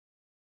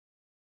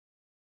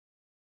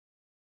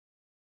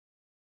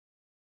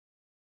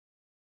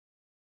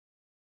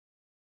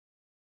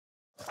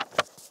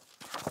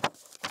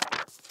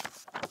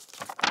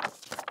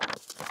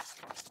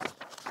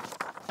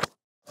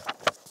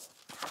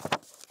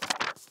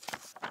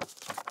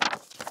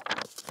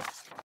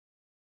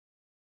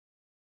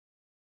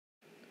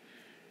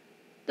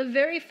The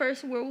very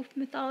first werewolf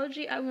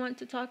mythology I want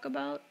to talk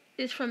about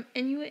is from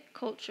Inuit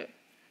culture.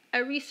 I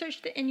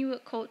researched the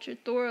Inuit culture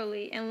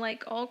thoroughly, and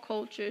like all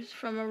cultures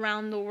from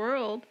around the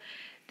world,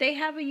 they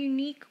have a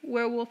unique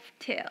werewolf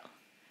tale.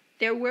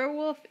 Their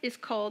werewolf is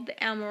called the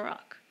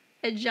amorak,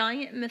 a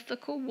giant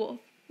mythical wolf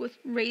with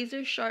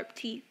razor-sharp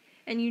teeth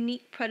and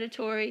unique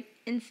predatory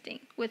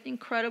instinct with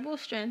incredible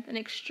strength and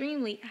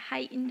extremely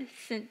heightened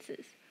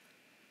senses,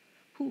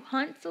 who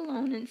hunts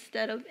alone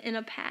instead of in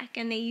a pack,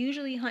 and they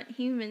usually hunt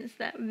humans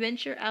that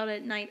venture out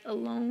at night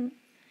alone.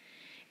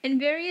 In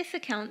various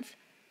accounts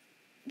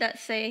that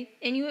say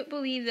Inuit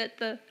believe that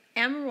the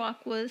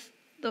amorak was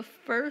the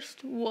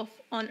first wolf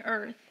on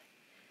Earth.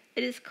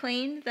 It is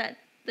claimed that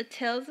the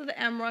tales of the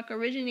amorak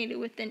originated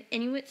within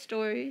Inuit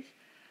stories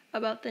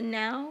about the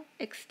now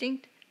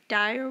extinct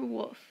dire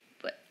wolf,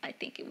 but I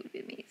think it would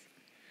be amazing.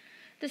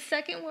 The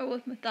second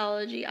werewolf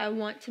mythology I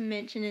want to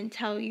mention and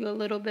tell you a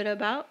little bit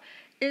about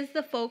is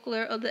the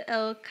folklore of the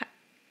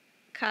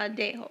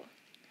cadejo.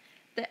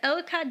 The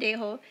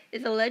cadejo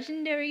is a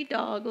legendary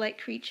dog-like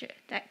creature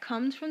that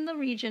comes from the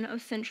region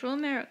of Central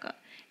America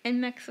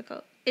and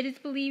Mexico. It is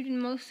believed in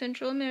most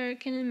Central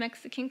American and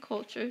Mexican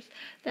cultures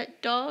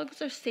that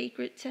dogs are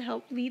sacred to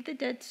help lead the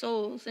dead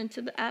souls into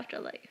the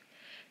afterlife.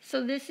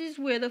 So this is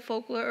where the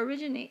folklore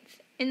originates.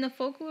 In the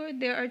folklore,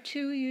 there are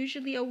two,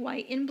 usually a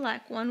white and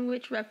black one,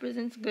 which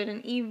represents good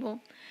and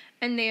evil,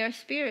 and they are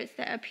spirits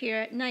that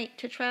appear at night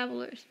to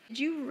travelers. Did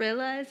you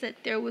realize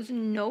that there was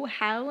no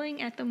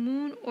howling at the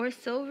moon or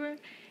silver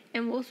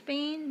and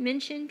wolfsbane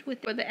mentioned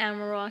for the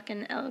amorak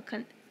and el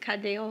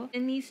cadejo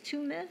in these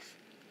two myths?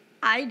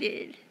 I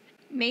did.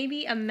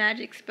 Maybe a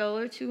magic spell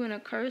or two and a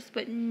curse,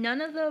 but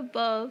none of the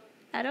above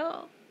at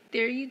all.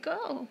 There you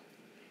go.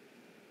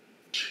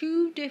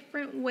 Two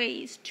different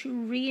ways to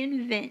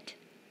reinvent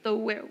the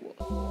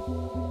werewolf.